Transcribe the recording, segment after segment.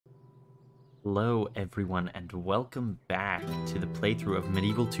Hello everyone and welcome back to the playthrough of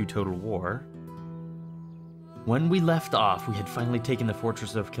Medieval 2 Total War. When we left off, we had finally taken the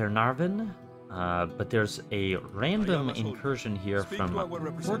fortress of Caernarvon, but there's a random incursion here from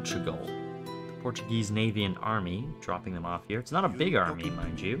Portugal. The Portuguese Navy and Army, dropping them off here. It's not a big army,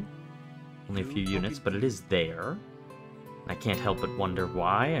 mind you. Only a few units, but it is there. I can't help but wonder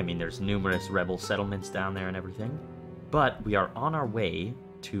why. I mean, there's numerous rebel settlements down there and everything. But we are on our way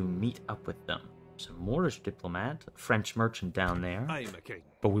to meet up with them. Some Moorish diplomat, a French merchant down there. I am a king.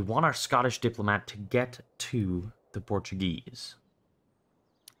 But we want our Scottish diplomat to get to the Portuguese,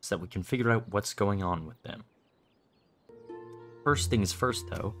 so that we can figure out what's going on with them. First things first,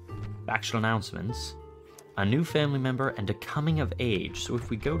 though, faction announcements. A new family member and a coming of age. So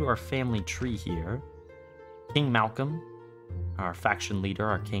if we go to our family tree here, King Malcolm, our faction leader,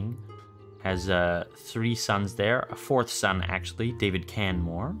 our king, has 3 sons there. A 4th son, actually, David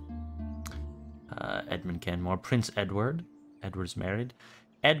Canmore. Edmund Canmore. Prince Edward. Edward's married.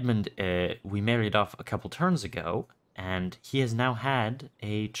 Edmund, we married off a couple turns ago, and he has now had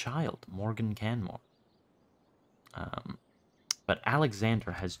a child, Morgan Canmore. But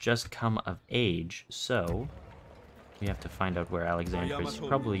Alexander has just come of age, so we have to find out where Alexander is. He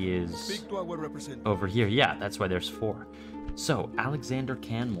probably is over here. Yeah, that's why there's 4. So, Alexander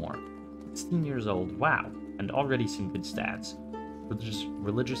Canmore, 16 years old, wow, and already some good stats.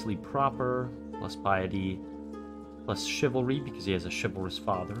 Religiously proper, plus piety, plus chivalry, because he has a chivalrous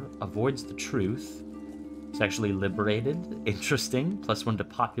father, avoids the truth, sexually liberated, interesting, +1 to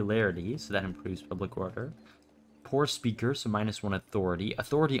popularity, so that improves public order. Poor speaker, so -1 authority.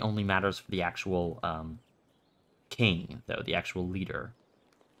 Authority only matters for the actual king, though, the actual leader.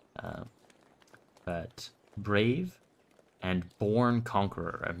 But brave and born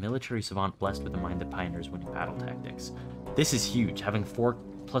conqueror, a military savant blessed with a mind that pioneers winning battle tactics. This is huge. Having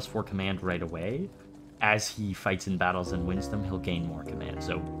 +4 command right away. As he fights in battles and wins them, he'll gain more command.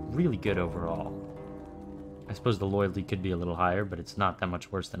 So really good overall. I suppose the loyalty could be a little higher, but it's not that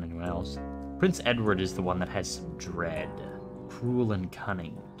much worse than anyone else. Prince Edward is the one that has some dread. Cruel and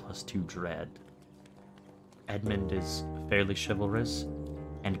cunning, +2 dread. Edmund is fairly chivalrous,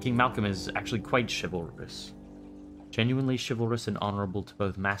 and King Malcolm is actually quite chivalrous. Genuinely chivalrous and honorable to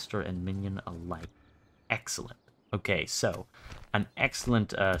both master and minion alike. Excellent. Okay, so, an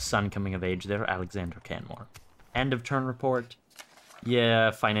excellent son coming of age there, Alexander Canmore. End of turn report.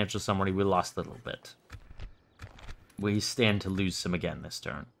 Yeah, financial summary, we lost a little bit. We stand to lose some again this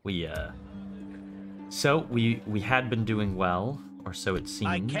turn. We had been doing well, or so it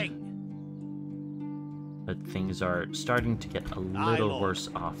seemed. But things are starting to get a little worse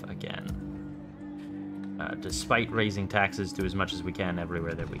off again. Despite raising taxes to as much as we can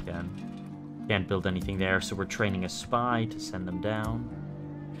everywhere that we can. Can't build anything there, so we're training a spy to send them down.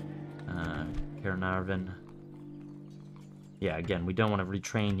 Caernarvon. Yeah, again, we don't want to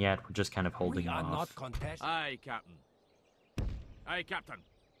retrain yet. We're just kind of holding off. Aye, Captain. Aye, Captain.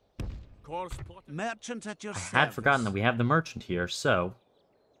 Course plotted. Merchant at your I service. had forgotten that we have the merchant here, so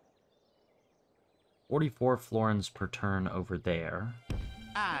 44 florins per turn over there.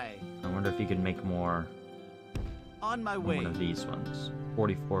 Aye. I wonder if you could make more On my on way. one of these ones.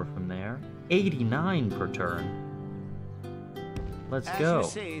 44 from there. 89 per turn. Let's As go. you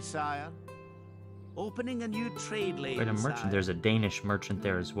say, sire. Opening a new trade lane. Wait, a merchant. sire. There's a Danish merchant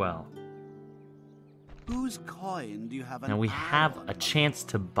there as well. Whose coin do you have? Now an we eye have on a them? chance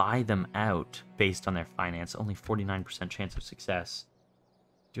to buy them out based on their finance. Only 49% chance of success.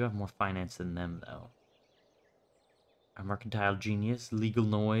 Do have more finance than them, though. A mercantile genius, legal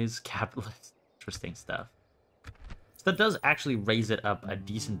noise, capitalist. Interesting stuff. So that does actually raise it up a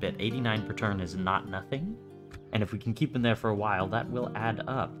decent bit. 89 per turn is not nothing. And if we can keep them there for a while, that will add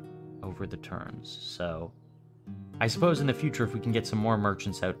up over the turns. So I suppose in the future, if we can get some more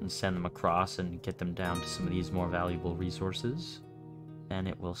merchants out and send them across and get them down to some of these more valuable resources, then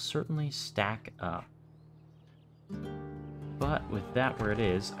it will certainly stack up. But with that where it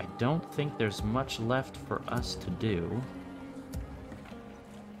is, I don't think there's much left for us to do.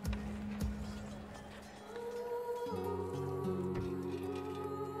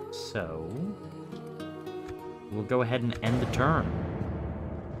 So we'll go ahead and end the turn.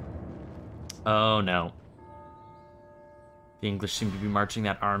 Oh no. The English seem to be marching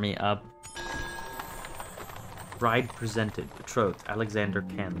that army up. Bride presented, betrothed, Alexander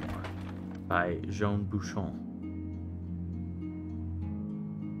Canmore by Jean Bouchon.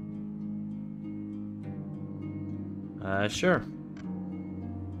 Sure.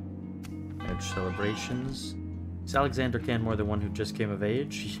 Marriage celebrations. Is Alexander Canmore the one who just came of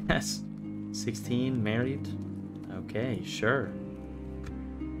age? Yes. 16, married. Okay, sure.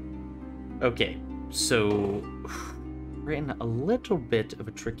 Okay, so we're in a little bit of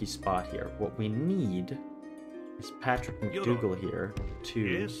a tricky spot here. What we need is Patrick McDougal here to,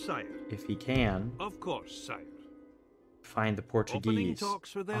 Yes, sire. if he can, Of course, sire. find the Opening Portuguese.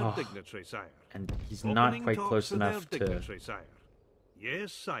 talks for their Oh, dignitary, sire. and he's not Opening quite talks close for enough their to dignitary, sire.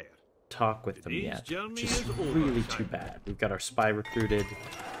 Yes, sire. talk with them Today's yet, journey which is is over, really sire. too bad. We've got our spy recruited.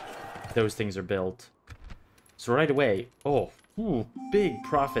 Those things are built. So right away, big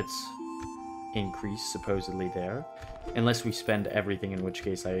profits increase supposedly there. Unless we spend everything, in which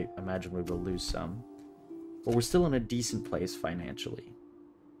case I imagine we will lose some. But we're still in a decent place financially.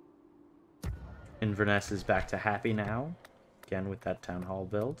 Inverness is back to happy now. Again, with that town hall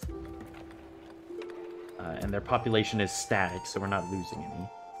built. And their population is static, so we're not losing any.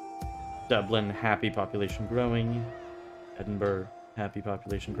 Dublin, happy, population growing. Edinburgh, happy,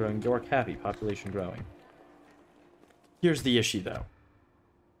 population growing. York, happy, population growing. Here's the issue, though.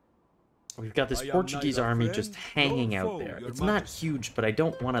 We've got this Portuguese army just hanging out there. It's not huge, but I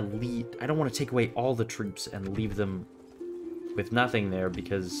don't want to leave. I don't want to take away all the troops and leave them with nothing there,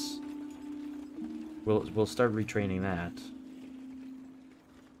 because we'll start retraining that,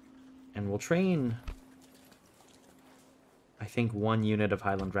 and we'll train, I think, 1 unit of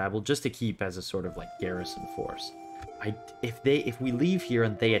Highland Rabble just to keep as a sort of like garrison force. If we leave here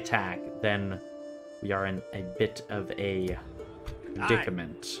and they attack, then we are in a bit of a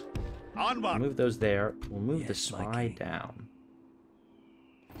predicament. We'll move those there. We'll move the spy down.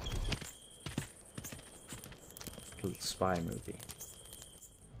 Little spy movie.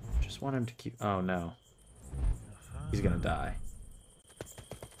 Just want him to keep. Oh no, he's gonna die.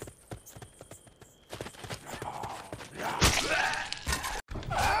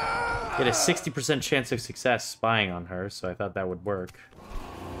 Get a 60% chance of success spying on her, so I thought that would work.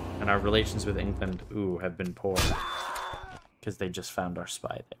 And our relations with England, have been poor. Because they just found our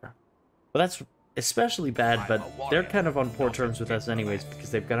spy there. Well, that's especially bad, but they're kind of on poor terms with us anyways,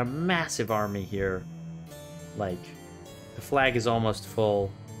 because they've got a massive army here. Like, the flag is almost full.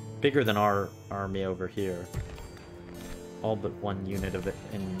 Bigger than our army over here. All but 1 unit of it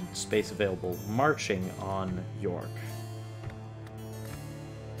in space available, marching on York.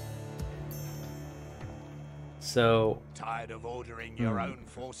 So... Tired of ordering your own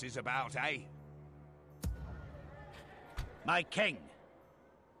forces about, eh? My king!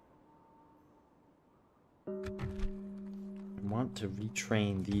 I want to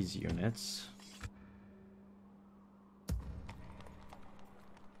retrain these units.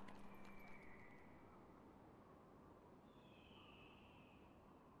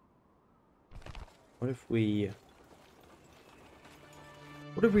 What if we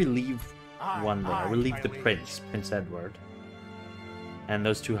leave one there? We'll leave the Prince Edward. And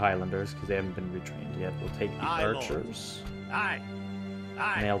those 2 Highlanders, because they haven't been retrained yet. We'll take the archers.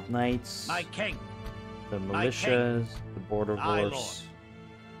 Mailed knights. My king! The militias, the border horse.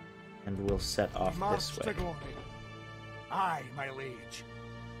 And we'll set off this way. Aye, my liege.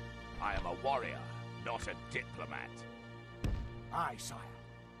 I am a warrior, not a diplomat. Aye, sire.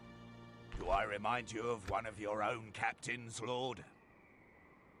 Do I remind you of one of your own captains, Lord?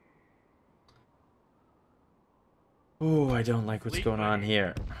 Oh, I don't like what's going on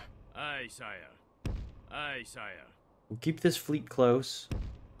here. Aye, sire. Aye, sire. We'll keep this fleet close.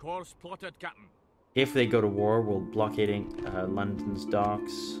 Course plotted, Captain. If they go to war, we'll blockading London's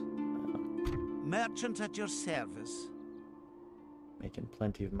docks. Merchant at your service. Making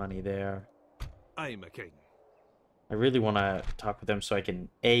plenty of money there. Aye, my king. I really want to talk with them so I can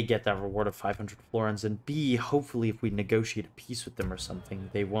A, get that reward of 500 florins, and B, hopefully if we negotiate a peace with them or something,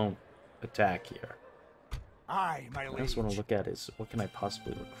 they won't attack here. Aye, my liege. What I also want to look at is, what can I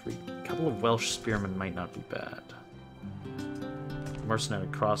possibly recruit? A couple of Welsh spearmen might not be bad. Mercenary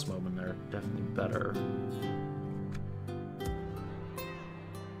crossbowmen, they're definitely better.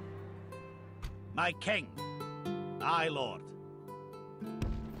 My king. Aye, Lord.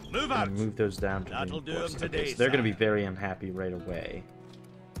 Move I'm out. gonna move those down to That'll do 'em reinforce. today, Okay, so they're going to be sire. very unhappy right away.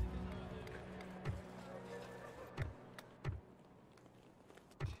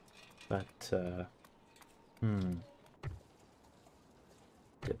 But,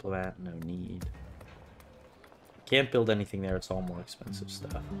 Diplomat, no need. Can't build anything there, it's all more expensive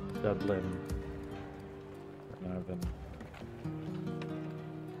stuff. Dublin. Carnarvon.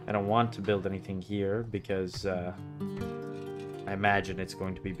 I don't want to build anything here because I imagine it's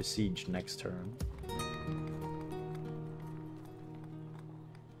going to be besieged next turn.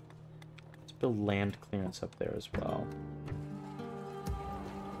 Let's build land clearance up there as well.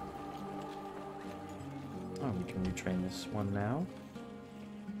 Oh, we can retrain this one now.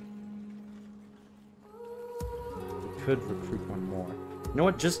 We could recruit one more. You know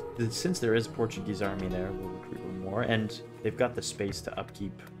what? Just since there is a Portuguese army there, we'll recruit one more, and they've got the space to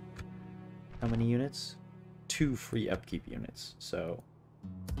upkeep. How many units? 2 free upkeep units. So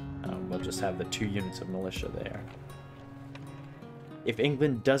we'll just have the 2 units of militia there. If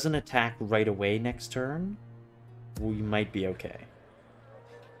England doesn't attack right away next turn, we might be okay.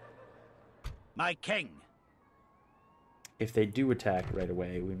 My king. If they do attack right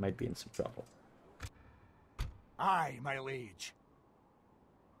away, we might be in some trouble. Aye, my liege.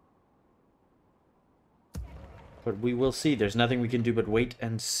 But we will see. There's nothing we can do but wait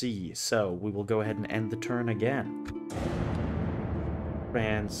and see. So we will go ahead and end the turn again.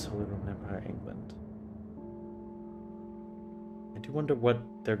 France, Holy Roman Empire, England. I do wonder what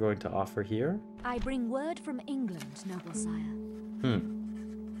they're going to offer here. I bring word from England, noble sire.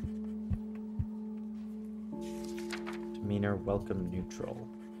 Demeanor, welcome, neutral.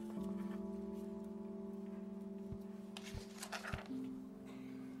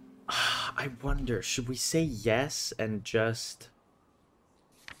 I wonder, should we say yes and just...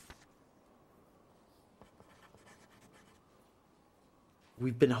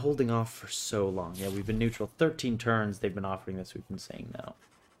 We've been holding off for so long. Yeah, we've been neutral 13 turns. They've been offering this. We've been saying no.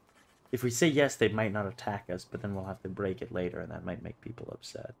 If we say yes, they might not attack us, but then we'll have to break it later, and that might make people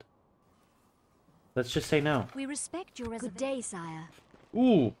upset. Let's just say no. We respect your reservation. Good day, sire.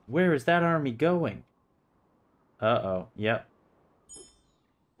 Ooh, where is that army going? Uh-oh, yep.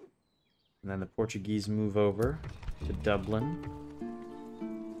 And then the Portuguese move over to Dublin.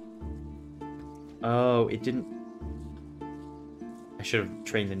 Oh, it didn't... I should have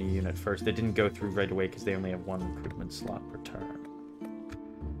trained the new unit first. They didn't go through right away because they only have 1 recruitment slot per turn.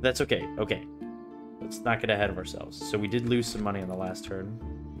 That's okay, okay. Let's not get ahead of ourselves. So we did lose some money on the last turn.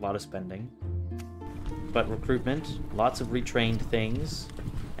 A lot of spending. But recruitment, lots of retrained things,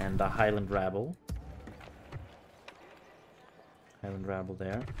 and a Highland Rabble. Highland Rabble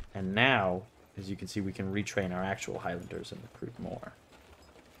there. And now, as you can see, we can retrain our actual Highlanders and recruit more.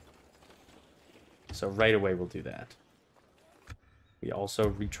 So right away we'll do that. We also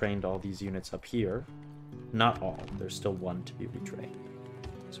retrained all these units up here. Not all. There's still 1 to be retrained.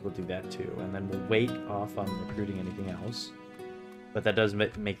 So we'll do that too. And then we'll wait off on recruiting anything else. But that does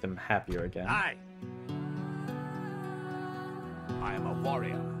make them happier again. Aye. I am a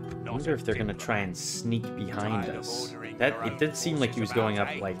warrior. I wonder if they're going to try and sneak behind us. It did seem like he was going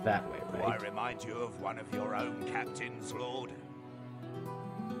up like that way, I right? remind you of one of your own captains, Lord.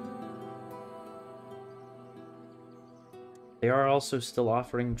 They are also still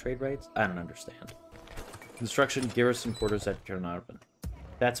offering trade rates? I don't understand. Construction garrison quarters at Carnarvon.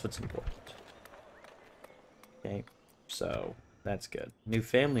 That's what's important. Okay, so that's good. New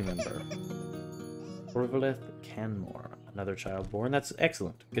family member. Orvalith Canmore. Another child born. That's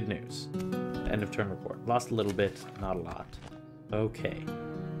excellent. Good news. End of turn report. Lost a little bit, not a lot. Okay.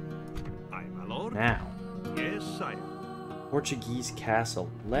 Aye, my lord. Now, Yes, sire. Portuguese castle.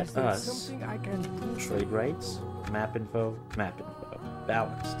 Let us trade rights. Map info.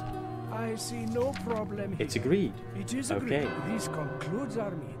 Balanced. I see no problem here. It's agreed. It is agreed. Okay. This concludes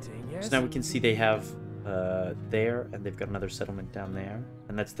our meeting, yes? So now we can see they have there, and they've got another settlement down there,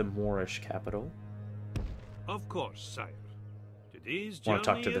 and that's the Moorish capital. Of course, sire. Today's Want to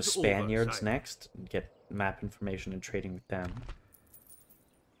talk to journey the is over, Spaniards sire. next and get map information and trading with them.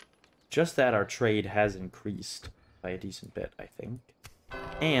 Just that our trade has increased by a decent bit, I think.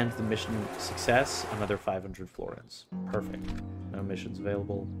 And the mission success, another 500 florins. Perfect. No missions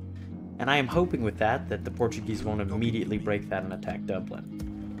available. And I am hoping with that the Portuguese won't immediately break that and attack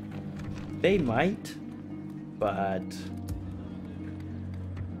Dublin. They might, but...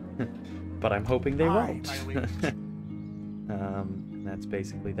 but I'm hoping they won't. And that's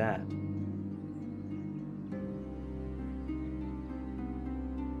basically that.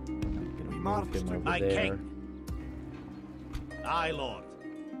 We march Move him over My there. king. Aye, Lord.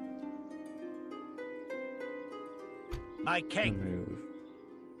 My king. Move.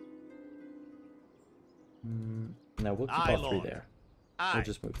 No, we'll keep Aye, all 3 Lord. there. Aye. We'll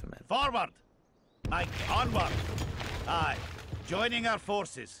just move them in. Forward. My onward. Aye. Joining our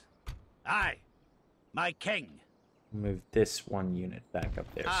forces. Aye. My king. Move this 1 unit back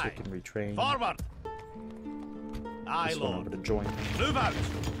up there so Aye. we can retrain. Forward. Aye, This one over Lord. to join. Move out.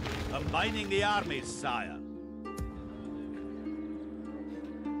 Combining the armies, sire.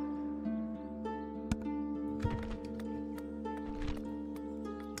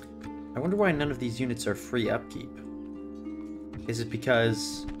 I wonder why none of these units are free upkeep. Is it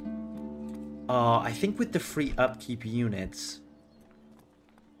because... I think with the free upkeep units,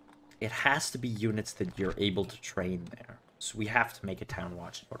 it has to be units that you're able to train there. So we have to make a town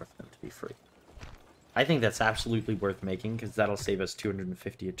watch in order for them to be free. I think that's absolutely worth making, because that'll save us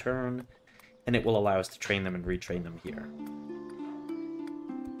 250 a turn, and it will allow us to train them and retrain them here.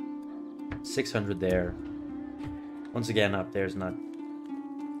 600 there. Once again, up there's not...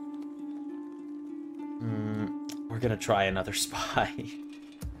 we're gonna try another spy.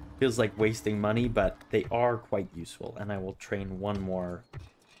 Feels like wasting money, but they are quite useful, and I will train one more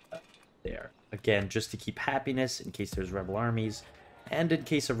there. Again, just to keep happiness in case there's rebel armies, and in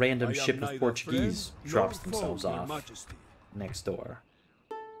case a random ship of Portuguese drops themselves off next door.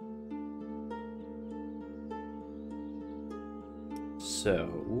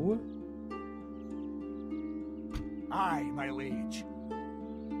 So... Aye, my liege.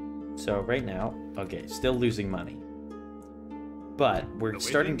 So right now, okay, still losing money. But we're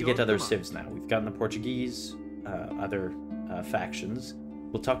starting to get other civs now. We've gotten the Portuguese, other factions.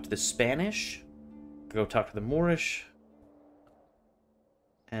 We'll talk to the Spanish, go talk to the Moorish,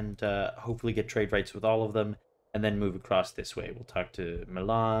 and hopefully get trade rights with all of them, and then move across this way. We'll talk to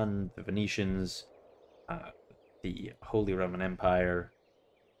Milan, the Venetians, the Holy Roman Empire,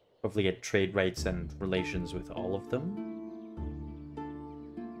 hopefully get trade rights and relations with all of them.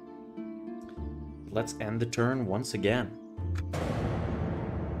 Let's end the turn once again.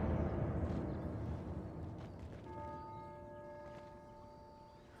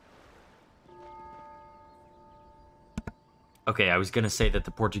 Okay, I was going to say that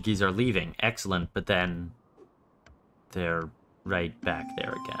the Portuguese are leaving. Excellent, but then they're right back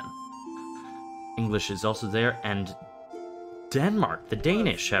there again. English is also there, and Denmark, the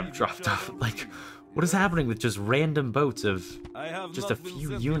Danish, have dropped off. Like, what is happening with just random boats of just a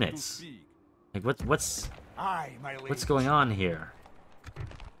few units? Like, what's Aye, my liege. what's going on here?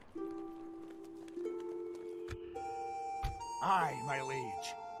 Aye, my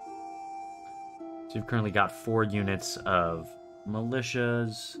liege. So we've currently got 4 units of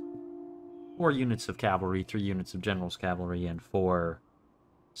militias, 4 units of cavalry, 3 units of general's cavalry, and 4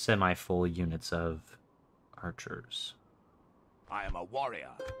 semi-full units of archers. I am a warrior,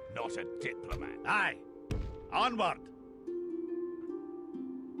 not a diplomat. Aye! Onward!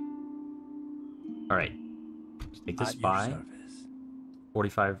 Alright. Take the At your spy.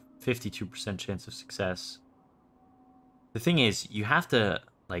 service. 52% chance of success. The thing is, you have to,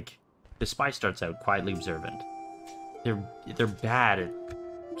 like, the spy starts out quietly observant. They're bad at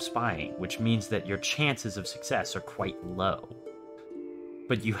spying, which means that your chances of success are quite low.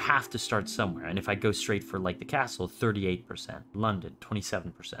 But you have to start somewhere, and if I go straight for, like, the castle, 38%. London,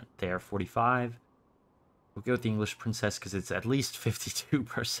 27%. There, 45%. We'll go with the English princess, because it's at least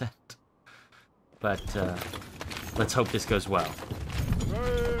 52%. But, let's hope this goes well.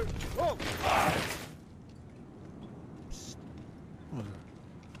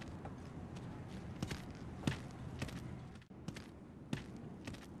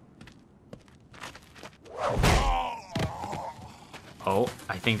 Oh,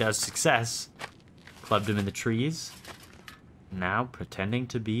 I think that was a success. Clubbed him in the trees. Now pretending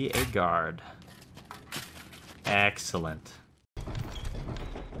to be a guard. Excellent.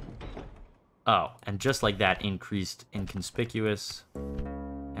 Oh, and just like that, increased inconspicuous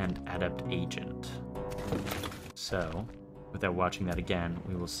and adept agent. So, without watching that again,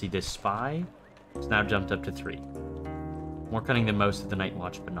 we will see this spy. It's now jumped up to 3. More cunning than most of the Night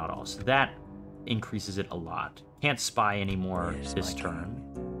Watch, but not all. So that increases it a lot. Can't spy anymore this turn,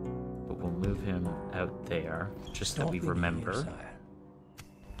 but we'll move him out there, just that we remember.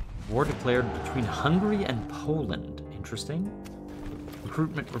 War declared between Hungary and Poland. Interesting.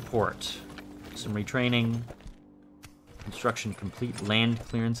 Recruitment report. Some retraining. Construction complete. Land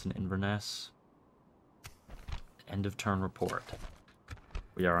clearance in Inverness. End of turn report.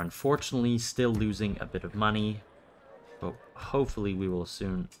 We are unfortunately still losing a bit of money, but hopefully we will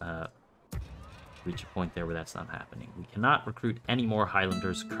soon reach a point there where that's not happening. We cannot recruit any more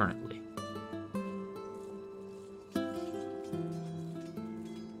Highlanders currently.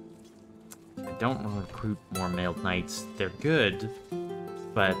 I don't want to recruit more mailed knights. They're good,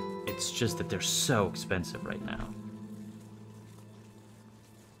 but it's just that they're so expensive right now.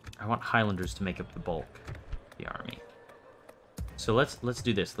 I want Highlanders to make up the bulk of the army. So let's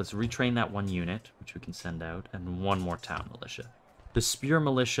do this. Let's retrain that 1 unit, which we can send out, and 1 more town militia. The spear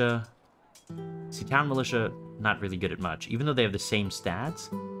militia... See, town militia, not really good at much. Even though they have the same stats,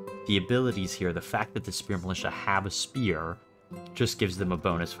 the abilities here, the fact that the spear militia have a spear, just gives them a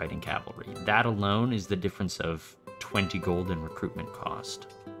bonus fighting cavalry. That alone is the difference of 20 gold in recruitment cost.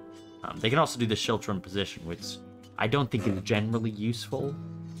 They can also do the shelter in position, which I don't think is generally useful.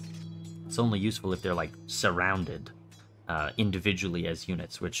 It's only useful if they're, like, surrounded individually as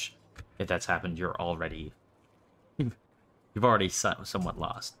units, which, if that's happened, you're already... You've already somewhat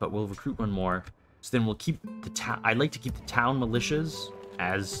lost, but we'll recruit 1 more. So then we'll keep the town. I'd like to keep the town militias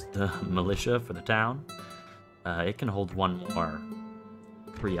as the militia for the town. It can hold one more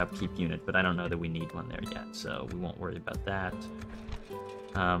free upkeep unit, but I don't know that we need one there yet, so we won't worry about that.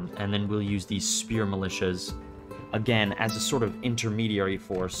 And then we'll use these spear militias, again, as a sort of intermediary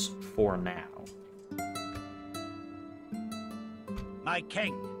force for now. My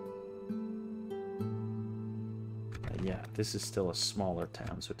king. Yeah, this is still a smaller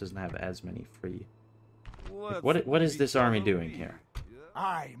town, so it doesn't have as many free... Like, what is this army doing here?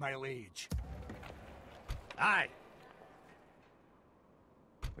 Aye, my liege. Aye.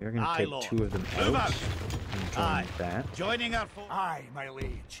 We're going to Aye, take Lord. 2 of them Move out out. and join Aye. that. Joining our force. Aye, my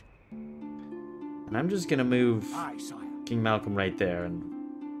liege. And I'm just going to move Aye, sire. King Malcolm right there, and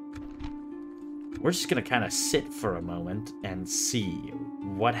we're just going to kind of sit for a moment and see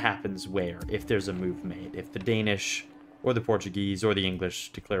what happens where, if there's a move made. If the Danish or the Portuguese or the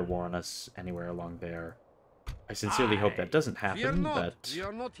English declare war on us anywhere along there. I sincerely hope that doesn't happen, but we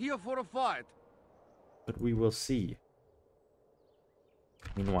are not here for a fight. we will see.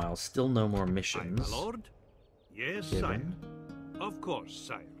 Meanwhile, still no more Aye, my missions. lord. Yes, Given. sire. Of course,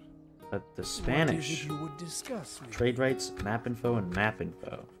 sire. But the What is Spanish, it you would discuss with me? trade rights, map info, and map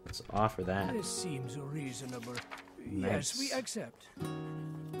info. Let's offer that. This seems reasonable. Nice. Yes, we accept.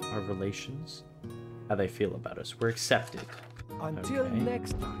 Our relations, how they feel about us. We're accepted. Until Okay.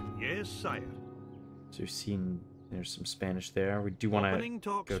 next time. Yes, sire. So we've seen there's some Spanish there. We do want Opening to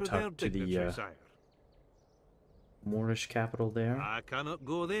talks go with their talk to the dignitary, sire. Moorish capital there. I cannot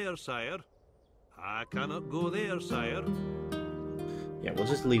go there, sire. I cannot go there, sire. Yeah, we'll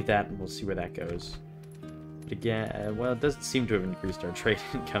just leave that and we'll see where that goes. But again, well, it doesn't seem to have increased our trade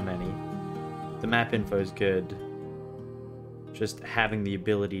income any. The map info is good. Just having the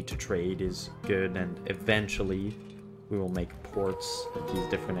ability to trade is good, and eventually we will make ports at these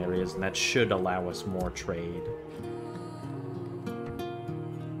different areas, and that should allow us more trade.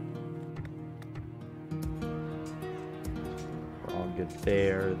 We're all good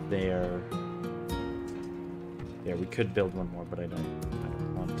there, there. Yeah, we could build one more, but I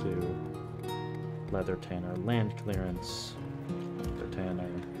don't want to. Leather tanner, land clearance, leather tanner,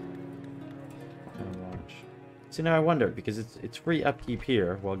 and watch. See, now I wonder, because it's free upkeep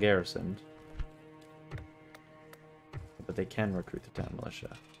here while garrisoned. But they can recruit the town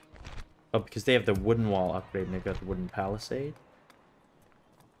militia. Oh, because they have the wooden wall upgrade and they've got the wooden palisade.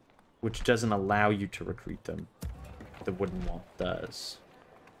 Which doesn't allow you to recruit them. The wooden wall does.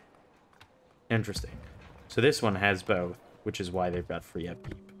 Interesting. So this one has both, which is why they've got free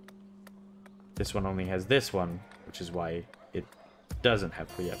upkeep. This one only has this one, which is why it doesn't have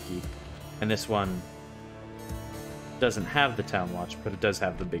free upkeep. And this one doesn't have the town watch, but it does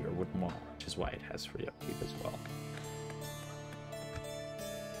have the bigger wooden wall, which is why it has free upkeep as well.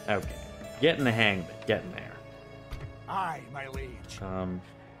 Okay, getting the hang of it, getting there. Aye, my liege.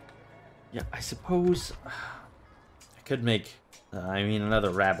 Yeah, I suppose I could make. I mean, another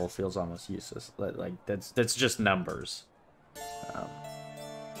rabble feels almost useless. Like that's just numbers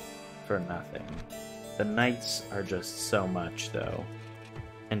for nothing. The knights are just so much, though,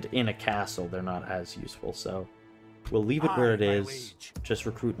 and in a castle they're not as useful. So we'll leave it where it Aye, my is. liege. Just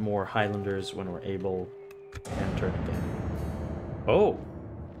recruit more Highlanders when we're able, and turn again. Oh.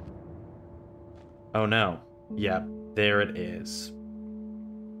 Oh no. Yep, there it is.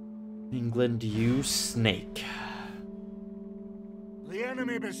 England, you snake. The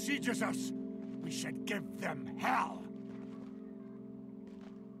enemy besieges us. We should give them hell.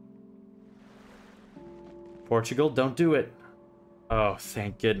 Portugal, don't do it. Oh,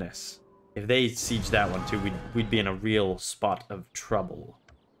 thank goodness. If they siege that one too, we'd be in a real spot of trouble.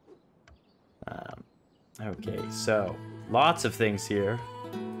 Okay, so lots of things here.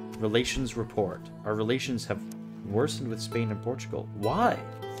 Relations report. Our relations have worsened with Spain and Portugal. Why?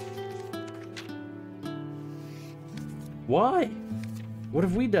 Why? What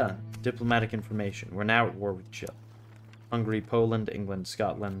have we done? Diplomatic information. We're now at war with Chile. Hungary, Poland, England,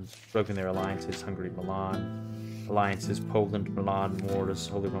 Scotland. Broken their alliances. Hungary, Milan. Alliances, Poland, Milan, Moors,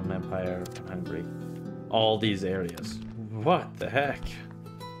 Holy Roman Empire, and Hungary. All these areas. What the heck?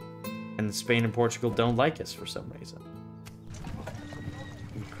 And Spain and Portugal don't like us for some reason.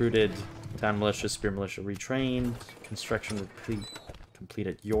 Recruited town militia, spear militia retrained. Construction complete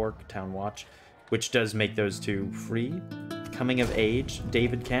at York, town watch, which does make those two free. Coming of age,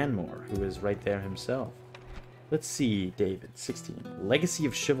 David Canmore, who is right there himself. Let's see, David, 16. Legacy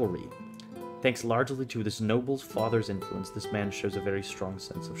of chivalry. Thanks largely to this noble's father's influence, this man shows a very strong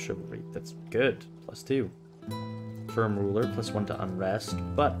sense of chivalry. That's good. +2. Firm ruler, +1 to unrest,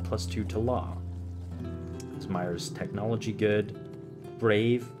 but +2 to law. Admires technology good.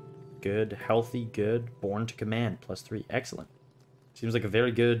 Brave. good. Healthy, good. Born to command, +3. Excellent. Seems like a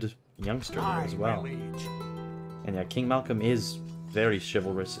very good youngster there Aye, as my well. liege. And yeah, King Malcolm is very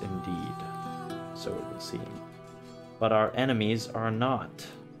chivalrous indeed. So it would seem. But our enemies are not.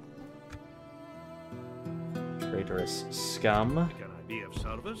 Traitorous scum. Can I be of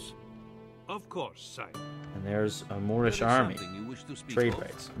service? Of course, sire. And there's a Moorish There is army. something you wish to speak Trade of?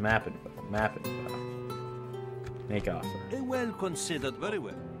 rates. Map info. Map info. Make offer. A well considered. Very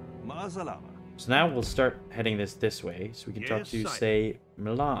well. Ma'asalama. So now we'll start heading this way, so we can talk Yes, to, sire. say,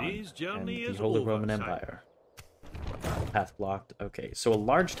 Milan This and journey the is Holy over, Roman sire. Empire. Path blocked. Okay, so a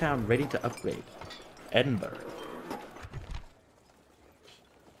large town ready to upgrade. Edinburgh.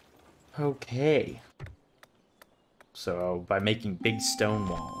 Okay. So by making big stone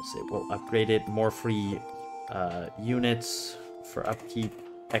walls, it will upgrade it. More free units for upkeep,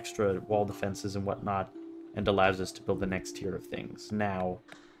 extra wall defenses and whatnot, and allows us to build the next tier of things. Now,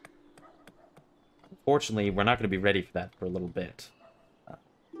 fortunately, we're not going to be ready for that for a little bit.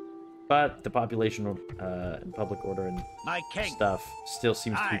 But the population and public order and My king. stuff still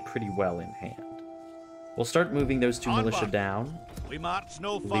seems to be Aye. pretty well in hand. We'll start moving those two militia Onward. down. We march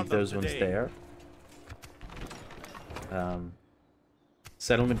no Leave further those ones today. there.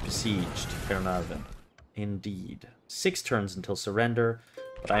 Settlement besieged, Caernarvon. Indeed. 6 turns until surrender.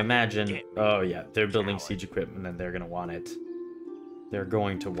 But I imagine... Oh yeah, they're building siege equipment and they're going to want it. They're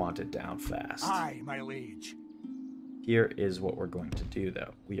going to want it down fast. Aye, my liege. Here is what we're going to do,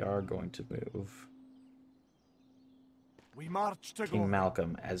 though. We are going to move We march to King glory.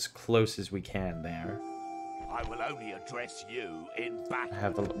 Malcolm as close as we can there. I will only address you in I battle.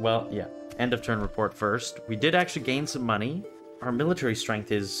 have the... Well, yeah. End of turn report first. We did actually gain some money. Our military strength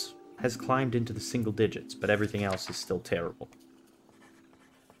has climbed into the single digits, but everything else is still terrible.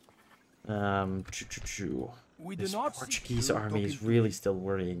 We do This not seek Portuguese to army is talking to really still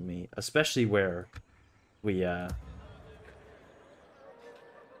worrying me, especially where we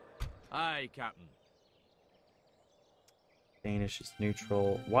Aye, Captain. Danish is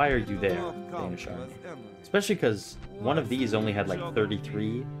neutral. Why are you there, Danish army? Especially because one of these only had like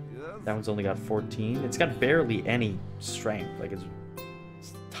 33. That one's only got 14. It's got barely any strength. Like it's a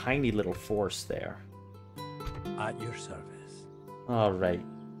tiny little force there. At your service. All right.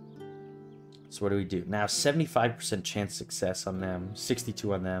 So what do we do? Now 75% chance success on them,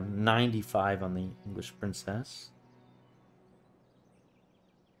 62 on them, 95 on the English princess.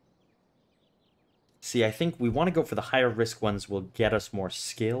 See, I think we want to go for the higher risk ones will get us more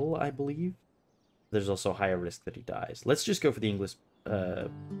skill, I believe. There's also higher risk that he dies. Let's just go for the English...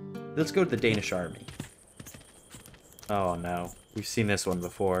 let's go to the Danish army. Oh no, we've seen this one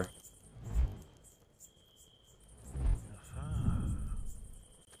before.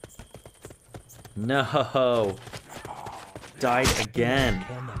 No! Died again.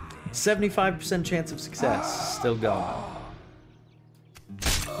 75% chance of success. Still gone.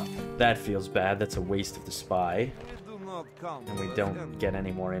 That feels bad. That's a waste of the spy. And we don't get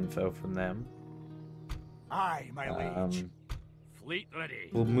any more info from them. Aye, my liege. Fleet ready.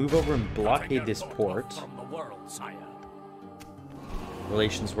 We'll move over and blockade this port. From the world, sire.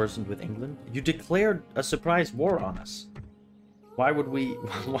 Relations worsened with England. You declared a surprise war on us. Why would we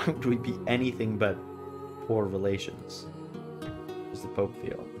be anything but poor relations? Does the Pope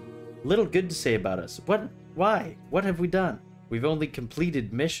feel? Little good to say about us. What? Why? What have we done? We've only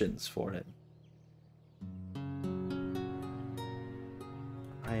completed missions for it.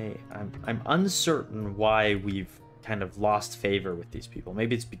 I'm uncertain why we've kind of lost favor with these people.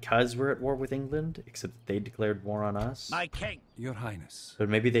 Maybe it's because we're at war with England, except they declared war on us. My king. Your Highness. But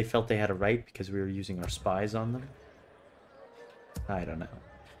maybe they felt they had a right because we were using our spies on them. I don't know.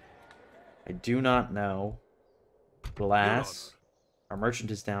 I do not know. Alas, our merchant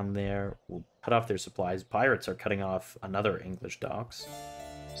is down there. We'll cut off their supplies. Pirates are cutting off another English docks.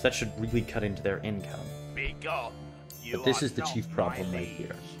 So that should really cut into their income. Be gone. You But this are is the not chief my problem right liege.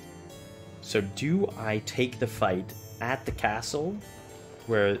 here. So do I take the fight at the castle,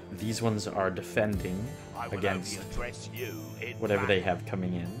 where these ones are defending I will against only address you in whatever they battle. have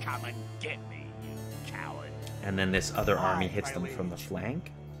coming in, Come and get me, you coward. and then this other army Aye, hits my them from the liege.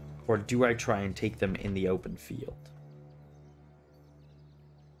 flank? Or do I try and take them in the open field?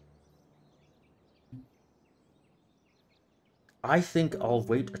 I think I'll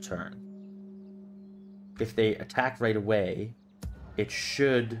wait a turn. If they attack right away, it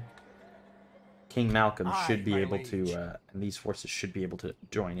should... King Malcolm Aye, should be my able liege. to, and these forces should be able to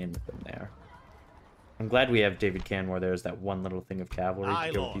join in with them there. I'm glad we have David Canmore there as that one little thing of cavalry Aye,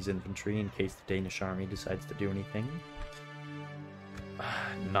 to go Lord. with these infantry in case the Danish army decides to do anything.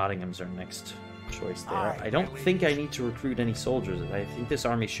 Nottingham's our next choice there. I don't think I need to recruit any soldiers. I think this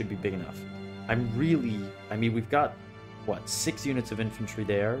army should be big enough. I mean, we've got, what, 6 units of infantry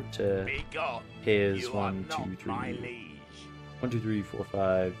there to Begone. his You are 1, 2, not 3, my liege. 1, 2, 3, 4,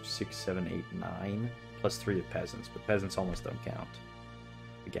 5, 6, 7, 8, 9, plus 3 of peasants, but peasants almost don't count.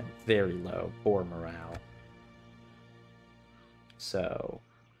 Again, very low, poor morale. So,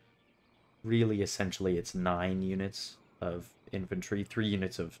 really, essentially, it's 9 units of infantry, 3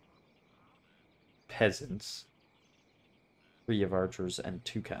 units of peasants, 3 of archers, and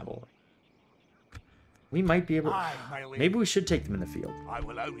 2 cavalry. We might be able... Aye, my liege. Maybe we should take them in the field. I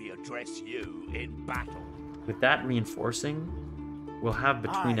will only address you in battle. With that reinforcing, we'll have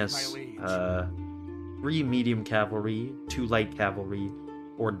between Aye, us my liege. 3 medium cavalry, 2 light cavalry,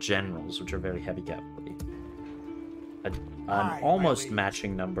 or generals, which are very heavy cavalry. An Aye, my almost liege.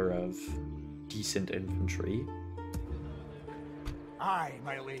 matching number of decent infantry, Aye,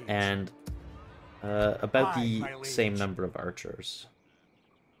 my liege. and about Aye, the my liege. same number of archers.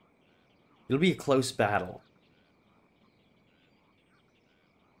 It'll be a close battle.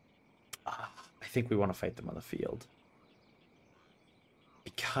 I think we want to fight them on the field.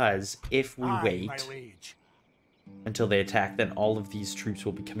 Because if we Aye, my wait liege. until they attack, then all of these troops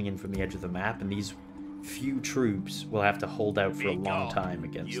will be coming in from the edge of the map, and these few troops will have to hold out for a long Begone. time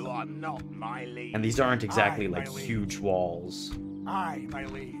against You them. are not my liege. And these aren't exactly Aye, my like liege. huge walls. Aye, my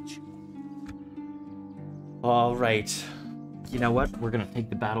liege. All right. You know what? We're going to take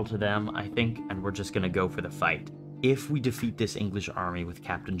the battle to them, I think, and we're just going to go for the fight. If we defeat this English army with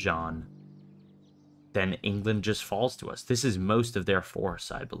Captain John, then England just falls to us. This is most of their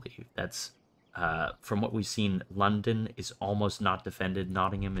force, I believe. That's, from what we've seen, London is almost not defended.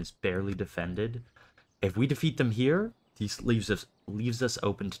 Nottingham is barely defended. If we defeat them here, this leaves us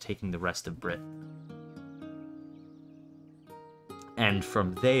open to taking the rest of Britain. And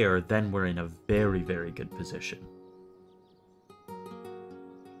from there, then we're in a very, very good position.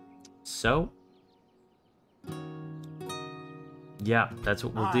 So, yeah, that's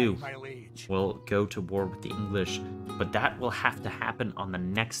what we'll Aye, do. my liege. We'll go to war with the English, but that will have to happen on the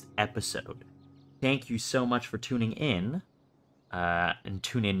next episode. Thank you so much for tuning in, and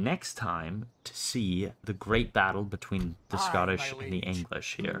tune in next time to see the great battle between the Aye, Scottish my and the liege.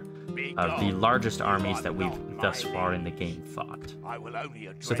 English here, Begone. of the largest You armies are that we've not my thus far in the liege. game fought. I will only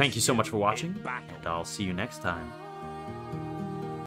address So thank you so much for in watching, battle. and I'll see you next time.